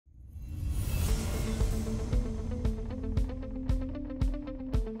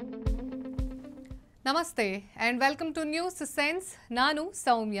Namaste and welcome to News Sense. Nanu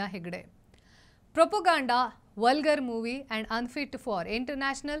Soumya Hegde. Propaganda, vulgar movie and unfit for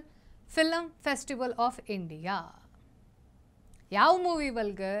International Film Festival of India. Yav movie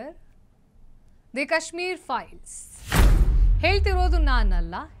vulgar? The Kashmir Files. ಹೇಳ್ತಿರೋದು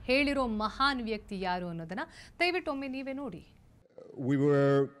ನಾನಲ್ಲ, ಹೇಳಿರೋ ಮಹಾನ್ ವ್ಯಕ್ತಿ ಯಾರು ಅನ್ನೋದನ್ನ ದಯವಿಟ್ಟು ಒಮ್ಮೆ ನೀವೇ ನೋಡಿ. We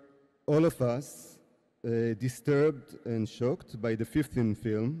were all of us disturbed and shocked by the 15th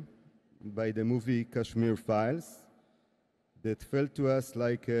film, by the movie Kashmir Files, that felt to us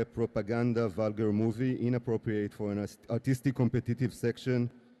like a propaganda vulgar movie, inappropriate for an artistic competitive section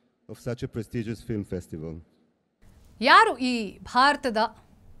of such a prestigious film festival. ಯಾರು ಈ ಭಾರತದ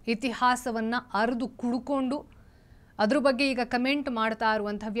ಇತಿಹಾಸವನ್ನ ಅರಿದು ಕುಡುಕೊಂಡು ಅದರ ಬಗ್ಗೆ ಈಗ comment ಮಾಡ್ತಾ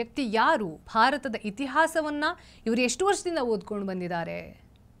ಇರುವಂತ ವ್ಯಕ್ತಿ ಯಾರು? ಭಾರತದ ಇತಿಹಾಸವನ್ನ ಇವರು ಎಷ್ಟು ವರ್ಷದಿಂದ ಓದ್ಕೊಂಡು ಬಂದಿದ್ದಾರೆ?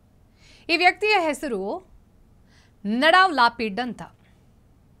 ಈ ವ್ಯಕ್ತಿಯ ಹೆಸರು ನಡಾವ್ ಲಾಪಿಡ್ ಅಂತ.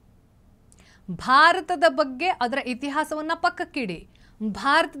 ಭಾರತದ ಬಗ್ಗೆ ಅದರ ಇತಿಹಾಸವನ್ನ ಪಕ್ಕಕ್ಕಿಡಿ.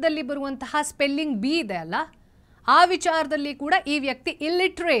 ಭಾರತದಲ್ಲಿ ಬರುವಂತಹ ಸ್ಪೆಲ್ಲಿಂಗ್ ಬಿ ಇದೆ ಅಲ್ಲ, ಆ ವಿಚಾರದಲ್ಲಿ ಕೂಡ ಈ ವ್ಯಕ್ತಿ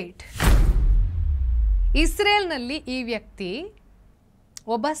ಇಲ್ಲಿಟ್ರೇಟ್. ಇಸ್ರೇಲ್ನಲ್ಲಿ ಈ ವ್ಯಕ್ತಿ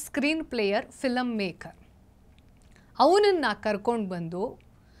ಒಬ್ಬ ಸ್ಕ್ರೀನ್ ಪ್ಲೇಯರ್, ಫಿಲಮ್ ಮೇಕರ್. ಅವನನ್ನ ಕರ್ಕೊಂಡು ಬಂದು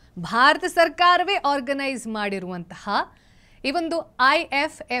ಭಾರತ ಸರ್ಕಾರವೇ ಆರ್ಗನೈಸ್ ಮಾಡಿರುವಂತಹ ಈ ಒಂದು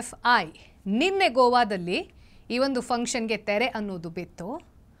IFFI ನಿನ್ನೆ ಗೋವಾದಲ್ಲಿ ಈ ಒಂದು ಫಂಕ್ಷನ್ಗೆ ತೆರೆ ಅನ್ನೋದು ಬಿತ್ತು.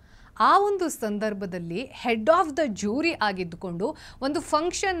 ಆ ಒಂದು ಸಂದರ್ಭದಲ್ಲಿ ಹೆಡ್ ಆಫ್ ದ ಜೂರಿ ಆಗಿದ್ದುಕೊಂಡು ಒಂದು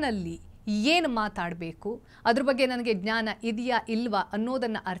ಫಂಕ್ಷನ್ನಲ್ಲಿ ಏನು ಮಾತಾಡಬೇಕು, ಅದ್ರ ಬಗ್ಗೆ ನನಗೆ ಜ್ಞಾನ ಇದೆಯಾ ಇಲ್ವಾ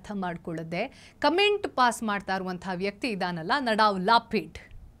ಅನ್ನೋದನ್ನು ಅರ್ಥ ಮಾಡಿಕೊಳ್ಳದೆ ಕಮೆಂಟ್ ಪಾಸ್ ಮಾಡ್ತಾ ಇರುವಂತಹ ವ್ಯಕ್ತಿ ಇದಾನಲ್ಲ, ನಡಾವ್ ಲಾಪಿಡ್.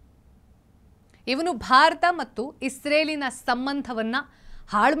 ಇವನು ಭಾರತ ಮತ್ತು ಇಸ್ರೇಲಿನ ಸಂಬಂಧವನ್ನು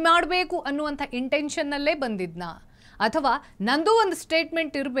ಹಾಳು ಮಾಡಬೇಕು ಅನ್ನುವಂಥ ಇಂಟೆನ್ಷನ್ನಲ್ಲೇ ಬಂದಿದ್ನ, ಅಥವಾ ನಂದು ಒಂದು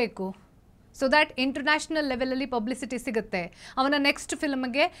ಸ್ಟೇಟ್ಮೆಂಟ್ ಇರಬೇಕು ಸೊ ದ್ಯಾಟ್ ಇಂಟರ್ನ್ಯಾಷನಲ್ ಲೆವೆಲಲ್ಲಿ ಪಬ್ಲಿಸಿಟಿ ಸಿಗುತ್ತೆ, ಅವನ ನೆಕ್ಸ್ಟ್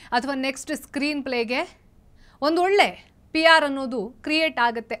ಫಿಲ್ಮ್ಗೆ ಅಥವಾ ನೆಕ್ಸ್ಟ್ ಸ್ಕ್ರೀನ್ ಪ್ಲೇಗೆ ಒಂದು ಒಳ್ಳೆ PR ಅನ್ನೋದು ಕ್ರಿಯೇಟ್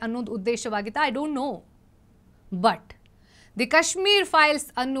ಆಗುತ್ತೆ ಅನ್ನೋದು ಉದ್ದೇಶವಾಗಿತ್ತು. I don't know. But the Kashmir files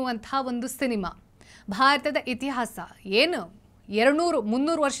ಅನ್ನುವಂಥ ಒಂದು ಸಿನಿಮಾ ಭಾರತದ ಇತಿಹಾಸ ಏನು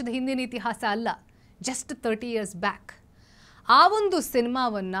 200-300 ವರ್ಷದ ಹಿಂದಿನ ಇತಿಹಾಸ ಅಲ್ಲ, ಜಸ್ಟ್ 30 years ಬ್ಯಾಕ್. ಆ ಒಂದು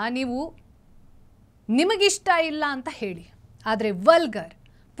ಸಿನಿಮಾವನ್ನು ನೀವು ನಿಮಗಿಷ್ಟ ಇಲ್ಲ ಅಂತ ಹೇಳಿ, ಆದರೆ ವಲ್ಗರ್,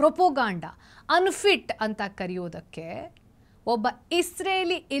 ಪ್ರೊಪೋಗಾಂಡ, ಅನ್ಫಿಟ್ ಅಂತ ಕರೆಯೋದಕ್ಕೆ ಒಬ್ಬ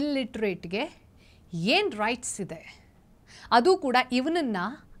ಇಸ್ರೇಲಿ ಇಲ್ಲಿಟ್ರೇಟ್ಗೆ ಏನು ರೈಟ್ಸ್ ಇದೆ? ಅದು ಕೂಡ ಇವನನ್ನು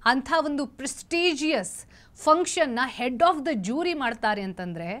ಅಂಥ ಒಂದು ಪ್ರೆಸ್ಟೀಜಿಯಸ್ ಫಂಕ್ಷನ್ನ ಹೆಡ್ ಆಫ್ ದ ಜೂರಿ ಮಾಡ್ತಾರೆ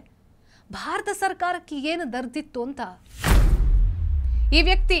ಅಂತಂದರೆ ಭಾರತ ಸರ್ಕಾರಕ್ಕೆ ಏನು ದರ್ದಿತ್ತು ಅಂತ. ಈ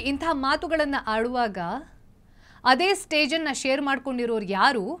ವ್ಯಕ್ತಿ ಇಂಥ ಮಾತುಗಳನ್ನು ಆಡುವಾಗ ಅದೇ ಸ್ಟೇಜನ್ನು ಶೇರ್ ಮಾಡ್ಕೊಂಡಿರೋರು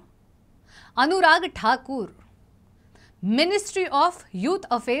ಯಾರು? Anurag Thakur, ministry of youth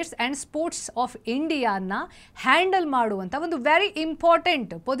affairs and sports of ಇಂಡಿಯಾನ handle ಮಾಡುವಂಥ ಒಂದು ವೆರಿ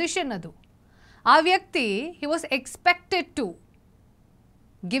ಇಂಪಾರ್ಟೆಂಟ್ ಪೊಸಿಷನ್ ಅದು. ಆ ವ್ಯಕ್ತಿ he was expected to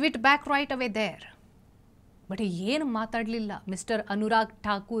give it back right away there. But ಏನು ಮಾತಾಡಲಿಲ್ಲ ಮಿಸ್ಟರ್ ಅನುರಾಗ್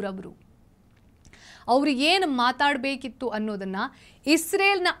ಠಾಕೂರ್ ಅವರು. ಅವರು ಏನು ಮಾತಾಡಬೇಕಿತ್ತು ಅನ್ನೋದನ್ನು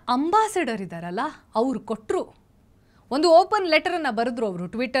ಇಸ್ರೇಲ್ನ ಅಂಬಾಸಡರ್ ಇದ್ದಾರಲ್ಲ ಅವರು ಕೊಟ್ಟರು. ಒಂದು ಓಪನ್ ಲೆಟರನ್ನು ಬರೆದ್ರು ಅವರು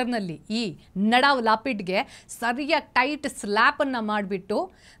ಟ್ವಿಟರ್ನಲ್ಲಿ. ಈ ನಡಾವ್ ಲಾಪಿಡ್ಗೆ ಸರಿಯಾಗಿ ಟೈಟ್ ಸ್ಲ್ಯಾಪನ್ನು ಮಾಡಿಬಿಟ್ಟು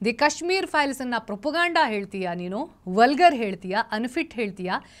ದಿ ಕಾಶ್ಮೀರ್ ಫೈಲ್ಸನ್ನು ಪ್ರೊಪಗಾಂಡಾ ಹೇಳ್ತೀಯಾ ನೀನು, ವಲ್ಗರ್ ಹೇಳ್ತೀಯಾ, ಅನ್ಫಿಟ್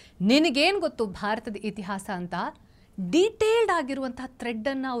ಹೇಳ್ತೀಯಾ, ನಿನಗೇನು ಗೊತ್ತು ಭಾರತದ ಇತಿಹಾಸ ಅಂತ ಡೀಟೇಲ್ಡ್ ಆಗಿರುವಂತಹ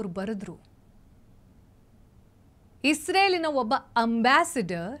ಥ್ರೆಡ್ಡನ್ನು ಅವರು ಬರೆದ್ರು. ಇಸ್ರೇಲಿನ ಒಬ್ಬ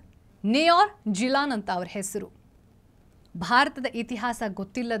ಅಂಬಾಸಿಡರ್ ನಿಯಾರ್ ಜಿಲಾನ್ ಅಂತ ಅವ್ರ ಹೆಸರು. ಭಾರತದ ಇತಿಹಾಸ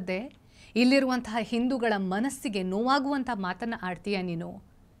ಗೊತ್ತಿಲ್ಲದೆ ಇಲ್ಲಿರುವಂತಹ ಹಿಂದೂಗಳ ಮನಸ್ಸಿಗೆ ನೋವಾಗುವಂಥ ಮಾತನ್ನು ಆಡ್ತೀಯ ನೀನು.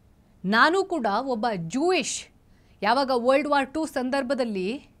 ನಾನು ಕೂಡ ಒಬ್ಬ ಜೂಯಿಷ್, ಯಾವಾಗ World War II ಸಂದರ್ಭದಲ್ಲಿ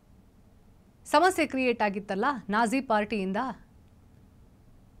ಸಮಸ್ಯೆ ಕ್ರಿಯೇಟ್ ಆಗಿತ್ತಲ್ಲ ನಾಜಿ ಪಾರ್ಟಿಯಿಂದ,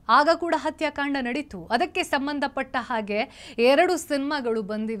 ಆಗ ಕೂಡ ಹತ್ಯಾಕಾಂಡ ನಡೀತು. ಅದಕ್ಕೆ ಸಂಬಂಧಪಟ್ಟ ಹಾಗೆ 2 ಸಿನಿಮಾಗಳು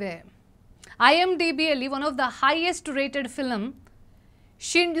ಬಂದಿವೆ. IMDBಯಲ್ಲಿ one of the highest rated film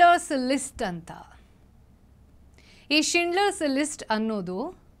ಶಿಂಡ್ಲರ್ಸ್ list ಅಂತ. ಈ ಶಿಂಡ್ಲರ್ಸ್ ಲಿಸ್ಟ್ ಅನ್ನೋದು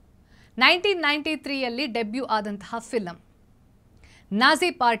 1993ಯಲ್ಲಿ ಡೆಬ್ಯೂ ಆದಂತಹ ಫಿಲಮ್. ನಾಜಿ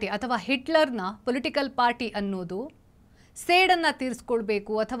ಪಾರ್ಟಿ ಅಥವಾ ಹಿಟ್ಲರ್ನ ಪೊಲಿಟಿಕಲ್ ಪಾರ್ಟಿ ಅನ್ನೋದು ಸೇಡನ್ನು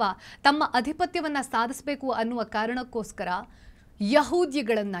ತೀರಿಸ್ಕೊಳ್ಬೇಕು ಅಥವಾ ತಮ್ಮ ಅಧಿಪತ್ಯವನ್ನು ಸಾಧಿಸಬೇಕು ಅನ್ನುವ ಕಾರಣಕ್ಕೋಸ್ಕರ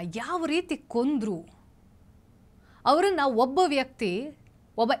ಯಹೂದ್ಯಗಳನ್ನು ಯಾವ ರೀತಿ ಕೊಂದ್ರು, ಅವರನ್ನು ಒಬ್ಬ ವ್ಯಕ್ತಿ,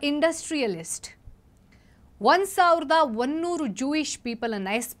 ಒಬ್ಬ ಇಂಡಸ್ಟ್ರಿಯಲಿಸ್ಟ್ 1100 ಜೂಯಿಷ್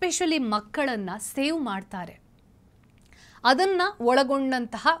ಪೀಪಲನ್ನು, ಎಸ್ಪೆಷಲಿ ಮಕ್ಕಳನ್ನು ಸೇವ್ ಮಾಡ್ತಾರೆ. ಅದನ್ನು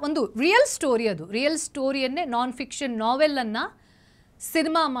ಒಳಗೊಂಡಂತಹ ಒಂದು ರಿಯಲ್ ಸ್ಟೋರಿ, ಅದು ರಿಯಲ್ ಸ್ಟೋರಿಯನ್ನೇ ನಾನ್ ಫಿಕ್ಷನ್ ನಾವೆಲನ್ನು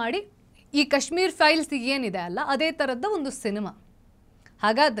ಸಿನಿಮಾ ಮಾಡಿ ಈ ಕಾಶ್ಮೀರ್ ಫೈಲ್ಸ್ ಏನಿದೆ ಅಲ್ಲ ಅದೇ ಥರದ ಒಂದು ಸಿನಿಮಾ.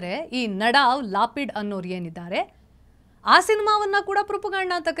 ಹಾಗಾದರೆ ಈ ನಡಾವ್ ಲಾಪಿಡ್ ಅನ್ನೋರು ಏನಿದ್ದಾರೆ ಆ ಸಿನಿಮಾವನ್ನು ಕೂಡ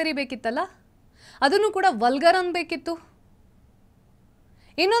ಪ್ರೊಪಗಾಂಡ ಅಂತ ಕರಿಬೇಕಿತ್ತಲ್ಲ. ಅದನ್ನು ಕೂಡ ವಲ್ಗರ್ ಅನ್ಬೇಕಿತ್ತು.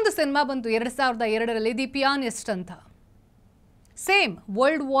 ಇನ್ನೊಂದು ಸಿನಿಮಾ ಬಂತು 2002ರಲ್ಲಿ ದಿ ಪಿಯಾನಿಸ್ಟ್ ಅಂತ. ಸೇಮ್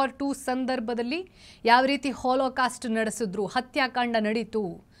ವರ್ಲ್ಡ್ ವಾರ್ II ಸಂದರ್ಭದಲ್ಲಿ ಯಾವ ರೀತಿ ಹಾಲೋಕಾಸ್ಟ್ ನಡೆಸಿದ್ರು, ಹತ್ಯಾಕಾಂಡ ನಡೀತು,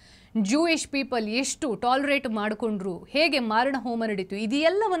 ಜೂಯಿಷ್ ಪೀಪಲ್ ಎಷ್ಟು ಟಾಲರೇಟ್ ಮಾಡಿಕೊಂಡ್ರು, ಹೇಗೆ ಮಾರಣ ಹೋಮ ನಡೀತು,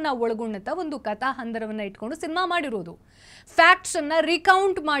 ಇದೆಲ್ಲವನ್ನು ಒಳಗೊಂಡಂಥ ಒಂದು ಕಥಾ ಹಂದರವನ್ನು ಇಟ್ಕೊಂಡು ಸಿನಿಮಾ ಮಾಡಿರೋದು, ಫ್ಯಾಕ್ಟ್ಸನ್ನು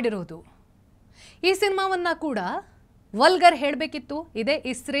ರಿಕೌಂಟ್ ಮಾಡಿರೋದು. ಈ ಸಿನಿಮಾವನ್ನು ಕೂಡ ವಲ್ಗರ್ ಹೇಳಬೇಕಿತ್ತು. ಇದೇ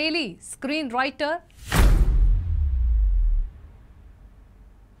ಇಸ್ರೇಲಿ ಸ್ಕ್ರೀನ್ ರೈಟರ್.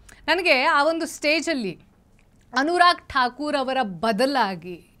 ನನಗೆ ಆ ಒಂದು ಸ್ಟೇಜಲ್ಲಿ ಅನುರಾಗ್ ಠಾಕೂರ್ ಅವರ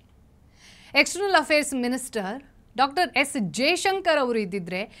ಬದಲಾಗಿ external affairs minister doctor S Jaishankar ಅವರು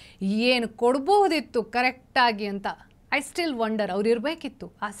ಇದ್ದಿದ್ರೆ ಏನು ಕೊಡ್ಬೋದಿತ್ತು ಕರೆಕ್ಟಾಗಿ ಅಂತ ಐ ಸ್ಟಿಲ್ ವಂಡರ್. ಅವ್ರು ಇರಬೇಕಿತ್ತು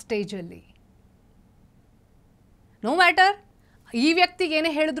ಆ ಸ್ಟೇಜಲ್ಲಿ. ನೋ ಮ್ಯಾಟರ್ ಈ ವ್ಯಕ್ತಿಗೆ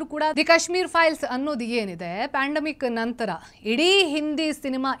ಏನೇ ಹೇಳಿದ್ರು ಕೂಡ ದಿ ಕಾಶ್ಮೀರ್ ಫೈಲ್ಸ್ ಅನ್ನೋದು ಏನಿದೆ, ಪ್ಯಾಂಡಮಿಕ್ ನಂತರ ಇಡೀ ಹಿಂದಿ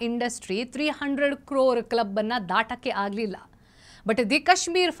ಸಿನಿಮಾ ಇಂಡಸ್ಟ್ರಿ 300 crore ಕ್ಲಬ್ಬನ್ನು ದಾಟಕ್ಕೆ ಆಗಲಿಲ್ಲ. ಬಟ್ ದಿ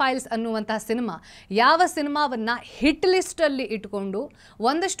ಕಾಶ್ಮೀರ್ ಫೈಲ್ಸ್ ಅನ್ನುವಂತಹ ಸಿನಿಮಾ ಯಾವ ಸಿನಿಮಾವನ್ನು ಹಿಟ್ ಲಿಸ್ಟಲ್ಲಿ ಇಟ್ಕೊಂಡು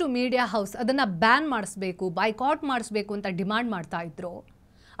ಒಂದಷ್ಟು ಮೀಡಿಯಾ ಹೌಸ್ ಅದನ್ನು ಬ್ಯಾನ್ ಮಾಡಿಸ್ಬೇಕು, ಬಾಯ್ಕಾಟ್ ಮಾಡಿಸ್ಬೇಕು ಅಂತ ಡಿಮಾಂಡ್ ಮಾಡ್ತಾ ಇದ್ರು.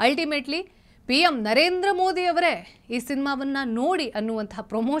 ಅಲ್ಟಿಮೇಟ್ಲಿ PM ನರೇಂದ್ರ ಮೋದಿಯವರೇ ಈ ಸಿನಿಮಾವನ್ನು ನೋಡಿ ಅನ್ನುವಂತಹ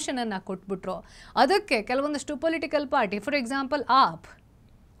ಪ್ರಮೋಷನನ್ನು ಕೊಟ್ಬಿಟ್ರು. ಅದಕ್ಕೆ ಕೆಲವೊಂದಷ್ಟು political party, for example app,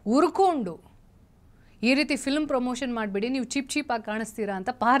 ಉರ್ಕೊಂಡು ಈ ರೀತಿ ಫಿಲ್ಮ್ ಪ್ರಮೋಷನ್ ಮಾಡಿಬಿಡಿ, ನೀವು ಚೀಪಾಗಿ ಕಾಣಿಸ್ತೀರಾ ಅಂತ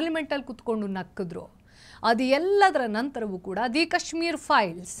ಪಾರ್ಲಿಮೆಂಟಲ್ಲಿ ಕುತ್ಕೊಂಡು ನಕ್ಕಿದ್ರು. ಅದು ಎಲ್ಲದರ ನಂತರವೂ ಕೂಡ ದಿ ಕಾಶ್ಮೀರ್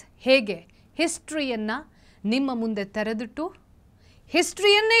ಫೈಲ್ಸ್ ಹೇಗೆ ಹಿಸ್ಟ್ರಿಯನ್ನು ನಿಮ್ಮ ಮುಂದೆ ತೆರೆದಿಟ್ಟು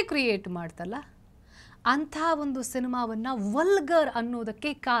ಹಿಸ್ಟ್ರಿಯನ್ನೇ ಕ್ರಿಯೇಟ್ ಮಾಡ್ತಲ್ಲ, ಅಂಥ ಒಂದು ಸಿನಿಮಾವನ್ನು ವಲ್ಗರ್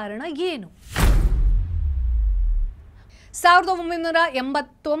ಅನ್ನೋದಕ್ಕೆ ಕಾರಣ ಏನು?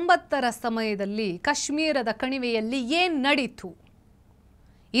 1989ರ ಸಮಯದಲ್ಲಿ ಕಾಶ್ಮೀರದ ಕಣಿವೆಯಲ್ಲಿ ಏನು ನಡೀತು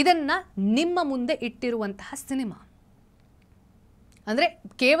ಇದನ್ನು ನಿಮ್ಮ ಮುಂದೆ ಇಟ್ಟಿರುವಂತಹ ಸಿನಿಮಾ. ಅಂದರೆ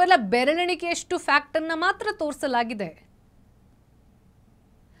ಕೇವಲ ಬೆರಳೆಣಿಕೆಯಷ್ಟು ಫ್ಯಾಕ್ಟನ್ನು ಮಾತ್ರ ತೋರಿಸಲಾಗಿದೆ.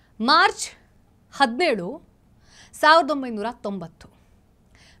 ಮಾರ್ಚ್ 17, 1990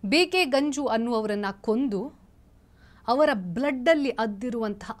 BK ಗಂಜು ಅನ್ನುವರನ್ನು ಕೊಂದು ಅವರ ಬ್ಲಡ್ಡಲ್ಲಿ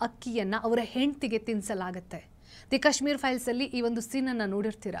ಅದ್ದಿರುವಂತಹ ಅಕ್ಕಿಯನ್ನು ಅವರ ಹೆಂಡತಿಗೆ ತಿನ್ನಿಸಲಾಗತ್ತೆ. ದಿ ಕಾಶ್ಮೀರ್ ಫೈಲ್ಸಲ್ಲಿ ಈ ಒಂದು ಸೀನನ್ನು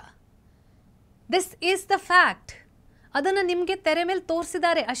ನೋಡಿರ್ತೀರಾ. This is the fact. ಅದನ್ನು ನಿಮಗೆ ತೆರೆ ಮೇಲೆ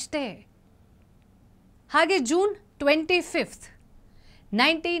ತೋರಿಸಿದ್ದಾರೆ ಅಷ್ಟೇ. ಹಾಗೆ ಜೂನ್ 25,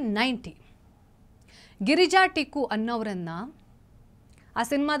 1990 ಗಿರಿಜಾ ಟಿಕ್ಕು ಅನ್ನೋರನ್ನು, ಆ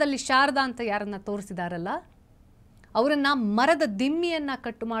ಸಿನಿಮಾದಲ್ಲಿ ಶಾರದಾ ಅಂತ ಯಾರನ್ನು ತೋರಿಸಿದಾರಲ್ಲ, ಅವರನ್ನು ಮರದ ದಿಮ್ಮಿಯನ್ನು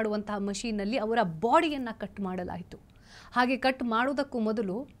ಕಟ್ ಮಾಡುವಂತಹ ಮಷೀನಲ್ಲಿ ಅವರ ಬಾಡಿಯನ್ನು ಕಟ್ ಮಾಡಲಾಯಿತು. ಹಾಗೆ ಕಟ್ ಮಾಡೋದಕ್ಕೂ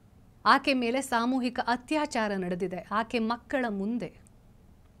ಮೊದಲು ಆಕೆ ಮೇಲೆ ಸಾಮೂಹಿಕ ಅತ್ಯಾಚಾರ ನಡೆದಿದೆ, ಆಕೆ ಮಕ್ಕಳ ಮುಂದೆ.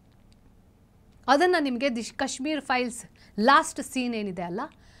 ಅದನ್ನು ನಿಮಗೆ the Kashmir files last scene ಏನಿದೆ ಅಲ್ಲ,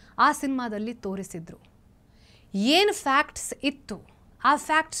 ಆ ಸಿನಿಮಾದಲ್ಲಿ ತೋರಿಸಿದ್ರು. ಏನು ಫ್ಯಾಕ್ಟ್ಸ್ ಇತ್ತು ಆ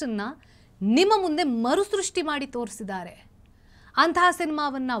ಫ್ಯಾಕ್ಟ್ಸನ್ನು ನಿಮ್ಮ ಮುಂದೆ ಮರುಸೃಷ್ಟಿ ಮಾಡಿ ತೋರಿಸಿದ್ದಾರೆ. ಅಂತಹ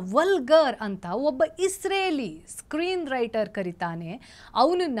ಸಿನಿಮಾವನ್ನು ವಲ್ಗರ್ ಅಂತ ಒಬ್ಬ ಇಸ್ರೇಲಿ ಸ್ಕ್ರೀನ್ ರೈಟರ್ ಕರೀತಾನೆ.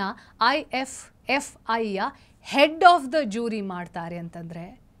 ಅವನನ್ನು IFFIಯ ಹೆಡ್ ಆಫ್ ದ ಜೂರಿ ಮಾಡ್ತಾರೆ ಅಂತಂದರೆ,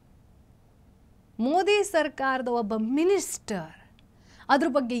 ಮೋದಿ ಸರ್ಕಾರದ ಒಬ್ಬ ಮಿನಿಸ್ಟರ್ ಅದ್ರ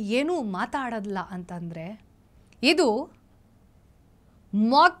ಬಗ್ಗೆ ಏನೂ ಮಾತಾಡೋದಿಲ್ಲ ಅಂತಂದರೆ ಇದು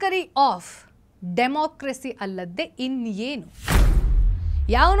ಮಾಕರಿ ಆಫ್ ಡೆಮೋಕ್ರಸಿ ಅಲ್ಲದೆ ಇನ್ನೇನು?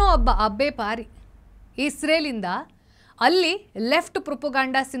 ಯಾವನೋ ಒಬ್ಬ ಅಬ್ಬೆ ಪಾರಿ ಇಸ್ರೇಲಿಂದ ಅಲ್ಲಿ ಲೆಫ್ಟ್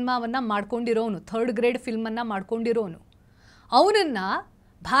ಪ್ರೊಪೊಗಾಂಡಾ ಸಿನಿಮಾವನ್ನು ಮಾಡ್ಕೊಂಡಿರೋನು, 3rd grade ಫಿಲ್ಮನ್ನು ಮಾಡ್ಕೊಂಡಿರೋನು, ಅವನನ್ನು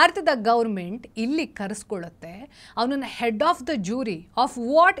ಭಾರತದ ಗೌರ್ಮೆಂಟ್ ಇಲ್ಲಿ ಕರೆಸ್ಕೊಳ್ಳುತ್ತೆ. ಅವನನ್ನು head of the jury of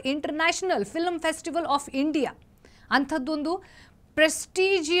what international film festival of India ಅಂಥದ್ದೊಂದು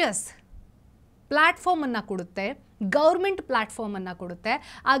ಪ್ರೆಸ್ಟೀಜಿಯಸ್ ಪ್ಲ್ಯಾಟ್ಫಾರ್ಮನ್ನು ಕೊಡುತ್ತೆ, ಗೌರ್ಮೆಂಟ್ ಪ್ಲ್ಯಾಟ್ಫಾರ್ಮನ್ನು ಕೊಡುತ್ತೆ.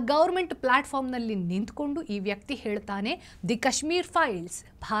 ಆ ಗೌರ್ಮೆಂಟ್ ಪ್ಲ್ಯಾಟ್ಫಾರ್ಮ್ನಲ್ಲಿ ನಿಂತ್ಕೊಂಡು ಈ ವ್ಯಕ್ತಿ ಹೇಳ್ತಾನೆ, ದಿ ಕಾಶ್ಮೀರ್ ಫೈಲ್ಸ್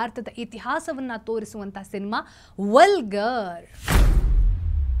ಭಾರತದ ಇತಿಹಾಸವನ್ನು ತೋರಿಸುವಂಥ ಸಿನಿಮಾ ವಲ್ಗರ್.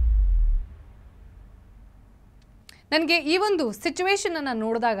 ನನಗೆ ಈ ಒಂದು ಸಿಚುವೇಶನನ್ನು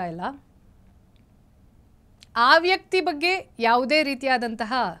ನೋಡಿದಾಗ ಎಲ್ಲ ಆ ವ್ಯಕ್ತಿ ಬಗ್ಗೆ ಯಾವುದೇ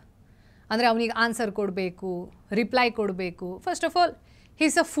ರೀತಿಯಾದಂತಹ, ಅಂದರೆ ಅವನಿಗೆ ಆನ್ಸರ್ ಕೊಡಬೇಕು, ರಿಪ್ಲೈ ಕೊಡಬೇಕು. First of all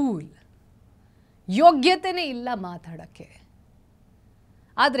he's a fool, ಯೋಗ್ಯತೆಯೇ ಇಲ್ಲ ಮಾತಾಡೋಕ್ಕೆ.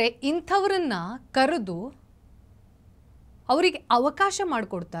 ಆದರೆ ಇಂಥವ್ರನ್ನ ಕರೆದು ಅವರಿಗೆ ಅವಕಾಶ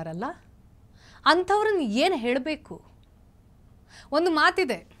ಮಾಡಿಕೊಡ್ತಾರಲ್ಲ, ಅಂಥವ್ರನ್ನ ಏನು ಹೇಳಬೇಕು? ಒಂದು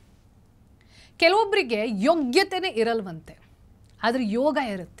ಮಾತಿದೆ, ಕೆಲವೊಬ್ಬರಿಗೆ ಯೋಗ್ಯತೆಯೇ ಇರಲ್ವಂತೆ, ಆದರೆ ಯೋಗ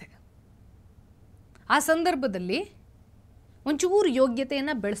ಇರುತ್ತೆ. ಆ ಸಂದರ್ಭದಲ್ಲಿ ಒಂಚೂರು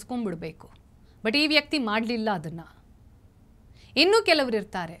ಯೋಗ್ಯತೆಯನ್ನು ಬೆಳೆಸ್ಕೊಂಡ್ಬಿಡ್ಬೇಕು. ಬಟ್ ಈ ವ್ಯಕ್ತಿ ಮಾಡಲಿಲ್ಲ ಅದನ್ನು. ಇನ್ನೂ ಕೆಲವರು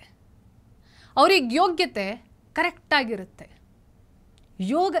ಇರ್ತಾರೆ, ಅವ್ರಿಗೆ ಯೋಗ್ಯತೆ ಕರೆಕ್ಟಾಗಿರುತ್ತೆ,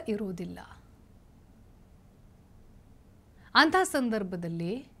 ಯೋಗ ಇರುವುದಿಲ್ಲ. ಅಂಥ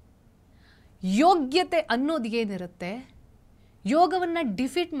ಸಂದರ್ಭದಲ್ಲಿ ಯೋಗ್ಯತೆ ಅನ್ನೋದು ಏನಿರುತ್ತೆ ಯೋಗವನ್ನು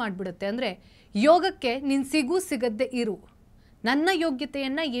ಡಿಫೀಟ್ ಮಾಡಿಬಿಡುತ್ತೆ. ಅಂದರೆ ಯೋಗಕ್ಕೆ ನೀನು ಸಿಗದ್ದೇ ಇರು, ನನ್ನ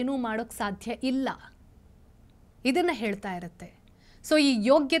ಯೋಗ್ಯತೆಯನ್ನು ಏನೂ ಮಾಡೋಕ್ಕೆ ಸಾಧ್ಯ ಇಲ್ಲ, ಇದನ್ನು ಹೇಳ್ತಾ ಇರುತ್ತೆ. ಸೊ ಈ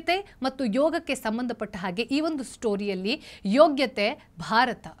ಯೋಗ್ಯತೆ ಮತ್ತು ಯೋಗಕ್ಕೆ ಸಂಬಂಧಪಟ್ಟ ಹಾಗೆ ಈ ಒಂದು ಸ್ಟೋರಿಯಲ್ಲಿ ಯೋಗ್ಯತೆ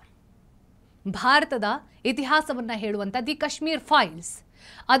ಭಾರತದ ಇತಿಹಾಸವನ್ನು ಹೇಳುವಂಥ ದಿ ಕಾಶ್ಮೀರ್ ಫೈಲ್ಸ್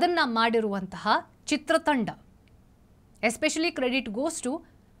ಅದನ್ನು ಮಾಡಿರುವಂತಹ ಚಿತ್ರತಂಡ. Especially credit goes to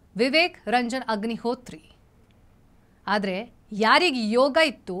Vivek Ranjan Agnihotri. ಆದರೆ ಯಾರಿಗೆ ಯೋಗ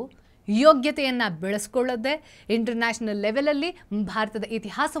ಇತ್ತು, ಯೋಗ್ಯತೆಯನ್ನು ಬೆಳೆಸ್ಕೊಳ್ಳದೆ, ಇಂಟರ್ನ್ಯಾಷನಲ್ ಲೆವೆಲಲ್ಲಿ ಭಾರತದ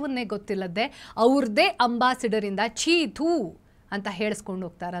ಇತಿಹಾಸವನ್ನೇ ಗೊತ್ತಿಲ್ಲದೆ ಅವ್ರದ್ದೇ ಅಂಬಾಸಿಡರಿಂದ ಛೀ ಥೂ ಅಂತ ಹೇಳಿಸ್ಕೊಂಡು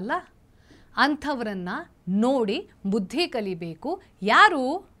ಹೋಗ್ತಾರಲ್ಲ, ಅಂಥವರನ್ನು ನೋಡಿ ಬುದ್ಧಿ ಕಲಿಬೇಕು. ಯಾರು?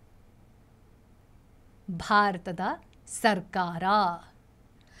 ಭಾರತದ ಸರ್ಕಾರ.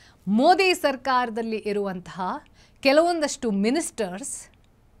 ಮೋದಿ ಸರ್ಕಾರದಲ್ಲಿ ಇರುವಂತಹ ಕೆಲವೊಂದಷ್ಟು ಮಿನಿಸ್ಟರ್ಸ್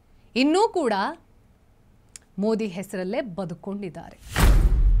ಇನ್ನೂ ಕೂಡ ಮೋದಿ ಹೆಸರಲ್ಲೇ ಬದುಕೊಂಡಿದ್ದಾರೆ.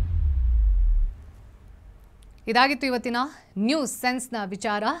 ಇದಾಗಿತ್ತು ಇವತ್ತಿನ ನ್ಯೂಸ್ ಸೆನ್ಸ್ನ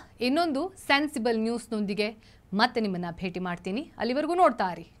ವಿಚಾರ. ಇನ್ನೊಂದು ಸೆನ್ಸಿಬಲ್ ನ್ಯೂಸ್ನೊಂದಿಗೆ ಮತ್ತೆ ನಿಮ್ಮನ್ನು ಭೇಟಿ ಮಾಡ್ತೀನಿ. ಅಲ್ಲಿವರೆಗೂ ನೋಡ್ತಾ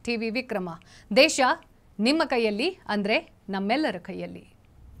ಇರಿ ಟಿವಿ ವಿಕ್ರಮ. ದೇಶ ನಿಮ್ಮ ಕೈಯಲ್ಲಿ, ಅಂದರೆ ನಮ್ಮೆಲ್ಲರ ಕೈಯಲ್ಲಿ.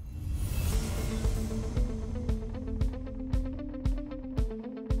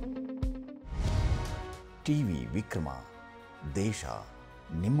 ಟಿವಿ ವಿಕ್ರಮ, ದೇಶ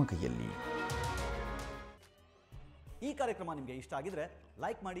ನಿಮ್ಮ ಕೈಯಲ್ಲಿ. ಈ ಕಾರ್ಯಕ್ರಮ ನಿಮಗೆ ಇಷ್ಟ ಆಗಿದ್ರೆ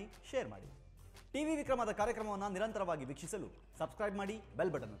ಲೈಕ್ ಮಾಡಿ, ಶೇರ್ ಮಾಡಿ. ಟಿವಿ ವಿಕ್ರಮದ ಕಾರ್ಯಕ್ರಮವನ್ನು ನಿರಂತರವಾಗಿ ವೀಕ್ಷಿಸಲು ಸಬ್ಸ್ಕ್ರೈಬ್ ಮಾಡಿ,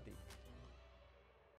 ಬೆಲ್ ಬಟನ್ ಒತ್ತಿ.